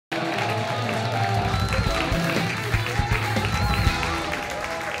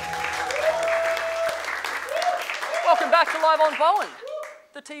back to Live on Bowen,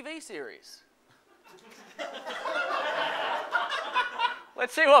 the TV series.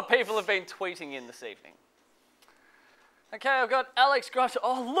 Let's see what people have been tweeting in this evening. Okay, I've got Alex Grosh.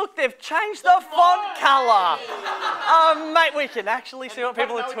 Oh, look, they've changed the font colour. Mate, we can actually see what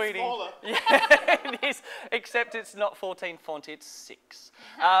people are tweeting. Yeah, it is, except it's not 14 font, it's 6.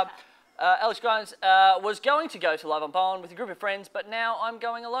 Alex Grimes was going to go to Live on Bowen with a group of friends, but now I'm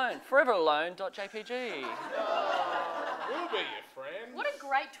going alone. Foreveralone.jpg. We'll be your friend. What a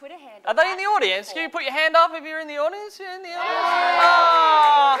great Twitter handle. Are they in the audience? Can you put your hand up if you're in the audience? You're in the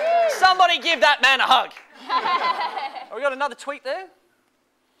audience? Somebody give that man a hug. We got another tweet there.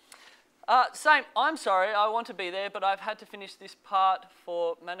 Same, I'm sorry, I want to be there, but I've had to finish this part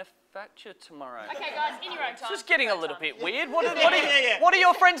for manufacture tomorrow. Okay, guys, in your own time. It's just getting a little bit weird. What do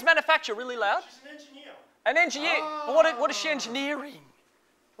your friends manufacture? Really loud? She's an engineer. An engineer? Oh. What is she engineering?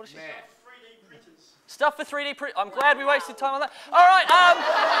 What is she? 3D printers. Stuff for 3D print. I'm glad we wasted time on that. All right,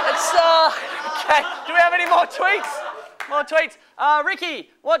 okay. Do we have any more tweets? More tweets.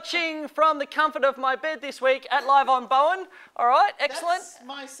 Ricky, watching from the comfort of my bed this week at Live on Bowen. All right, excellent. That's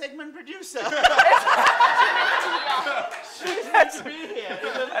my segment producer. That's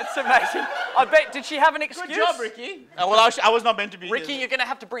amazing. I bet, did she have an excuse? Good job, Ricky. Well, I was not meant to be Ricky, here. you're going to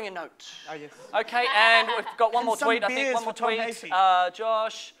have to bring a note. Oh, yes. Okay, and we've got one more tweet. I think one more Tom tweet. Hafey.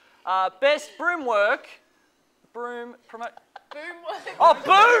 Josh, best broom work. Broom promote. Boom work. Oh,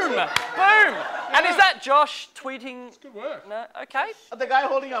 boom! Boom! And is that Josh tweeting? It's good work. No, okay. The guy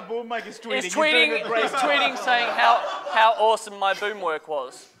holding a boom mic is tweeting. He's tweeting saying how awesome my boom work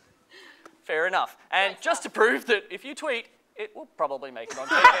was. Fair enough. And just to prove that if you tweet, it will probably make it on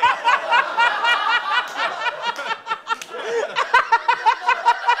TV.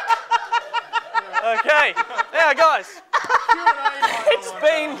 Okay. Now, guys.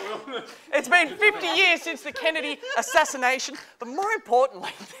 It's been 50 years since the Kennedy assassination, but more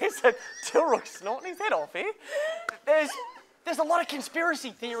importantly, there's a Dilruk snorting his head off here. There's a lot of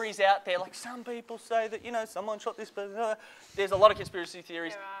conspiracy theories out there. Like some people say that, you know, someone shot this, but there's a lot of conspiracy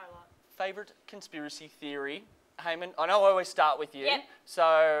theories. There are a lot. Favourite conspiracy theory? Hayman, I know I always start with you. Yep.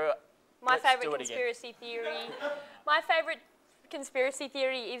 So My let's favourite do it again. conspiracy theory. My favourite conspiracy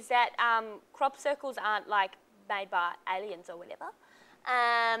theory is that crop circles aren't like made by aliens or whatever.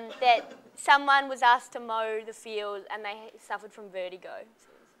 That someone was asked to mow the field and they suffered from vertigo. So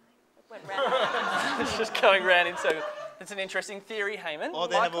it went round. It's just going round in circles. It's an interesting theory, Hayman. Or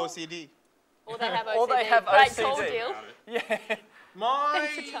they have OCD. Or they have OCD. Or they have Great OCD. cold deal. Yeah.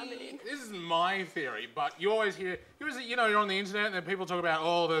 Thanks for coming in. This isn't my theory, but you always hear, you know, you're on the internet and then people talk about,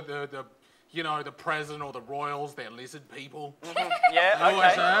 oh, the president or the royals, they're lizard people. Yeah, They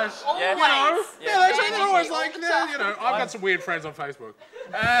always say that. Always. They're always like, you know, I've got some weird friends on Facebook.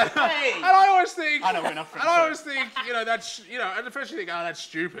 And I always think, I know we're not friends. and I always think, you know, that's, you know, and at first you think, oh, that's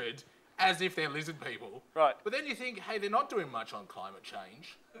stupid, as if they're lizard people. Right. But then you think, hey, they're not doing much on climate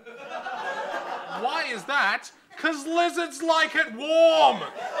change. Why is that? Because lizards like it warm.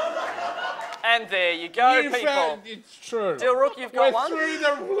 And there you go, people. It's true. Dilruk, you've got We're one? through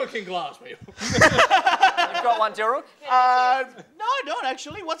the looking glass, people. You've got one, Dilruk? No, I don't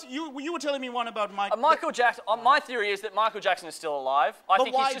actually. You were telling me one about Mike. Michael Jackson. My theory is that Michael Jackson is still alive.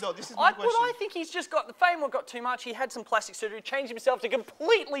 But why, though? This is my question. Well, I think he's just got the fame. Got too much. He had some plastic surgery, changed himself to a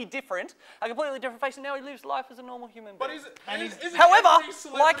completely different face, and now he lives life as a normal human being. But is it However, every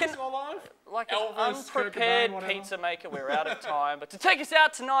celebrity still alive? Like an Elvis, Kurt unprepared Cobain, whatever. pizza maker, we're out of time. But to take us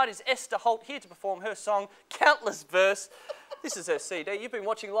out tonight is Esther Holt, here to perform her song, Countless Verse. This is her CD. You've been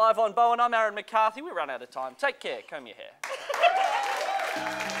watching Live on Bowen. I'm Aaron McCarthy. We run out of time. Take care. Comb your hair.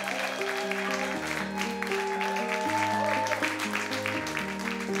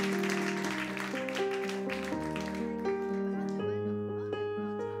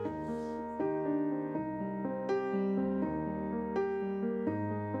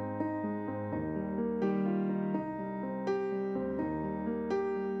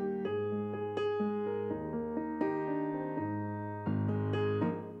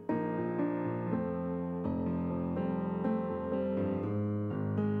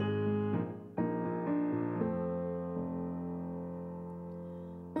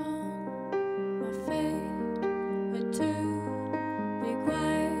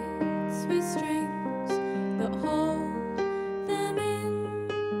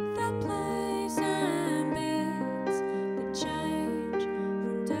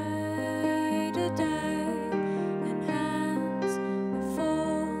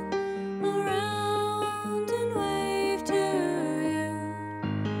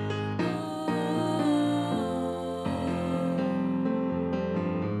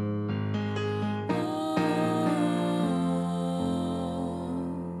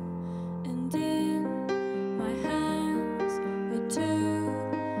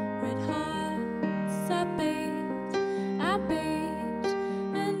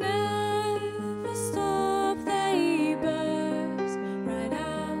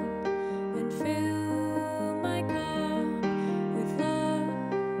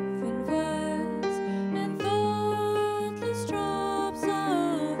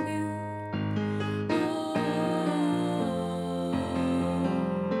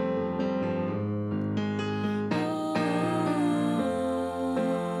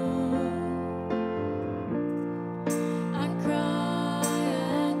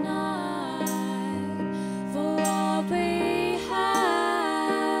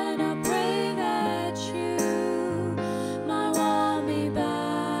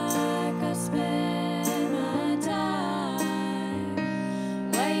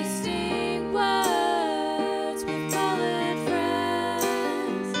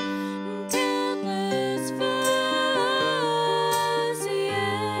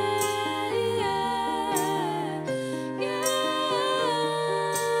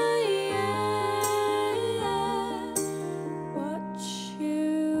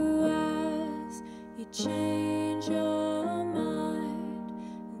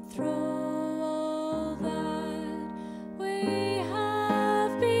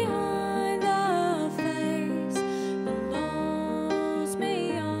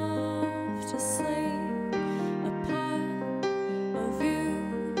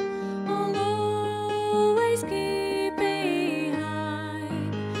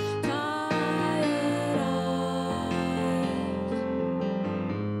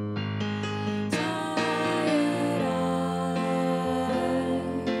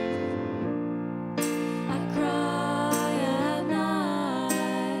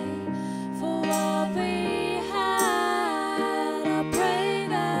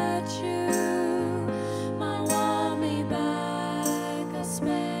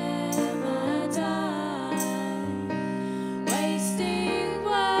 Spend